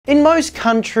In most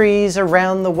countries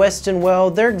around the Western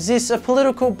world, there exists a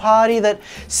political party that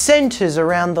centres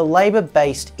around the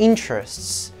labour-based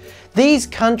interests. These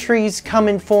countries come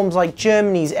in forms like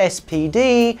Germany's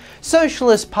SPD,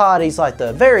 socialist parties like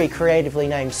the very creatively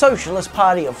named Socialist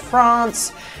Party of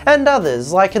France, and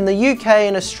others like in the UK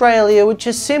and Australia, which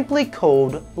are simply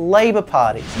called Labour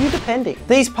parties, you depending.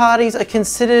 These parties are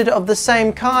considered of the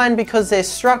same kind because their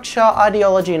structure,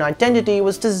 ideology and identity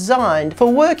was designed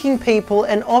for working people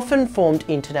and often formed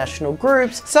international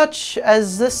groups such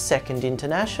as the Second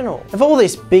International. Of all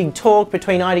this big talk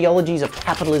between ideologies of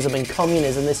capitalism and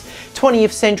communism, this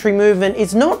 20th century movement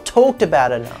is not talked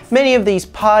about enough. Many of these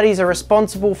parties are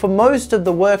responsible for most of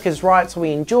the workers' rights we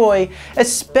enjoy,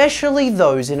 especially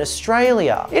those in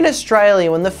Australia. In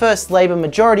Australia, when the first Labor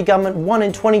majority government won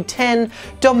in 2010,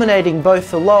 dominating both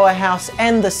the lower house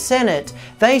and the Senate,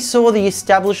 they saw the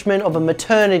establishment of a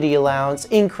maternity allowance,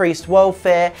 increased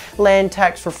welfare, land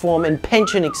tax reform and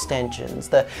pension extensions,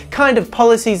 the kind of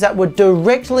policies that were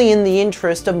directly in the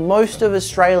interest of most of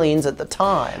Australians at the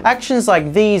time. Actions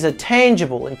like these are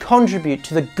tangible and contribute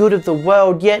to the good of the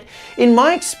world, yet, in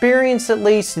my experience at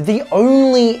least, the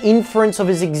only inference of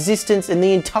his existence in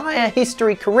the entire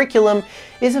history curriculum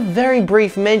is a very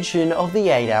brief mention of the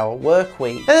 8-hour work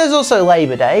week. And there's also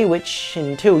Labor Day, which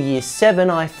until year 7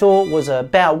 I thought was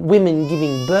about women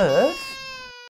giving birth.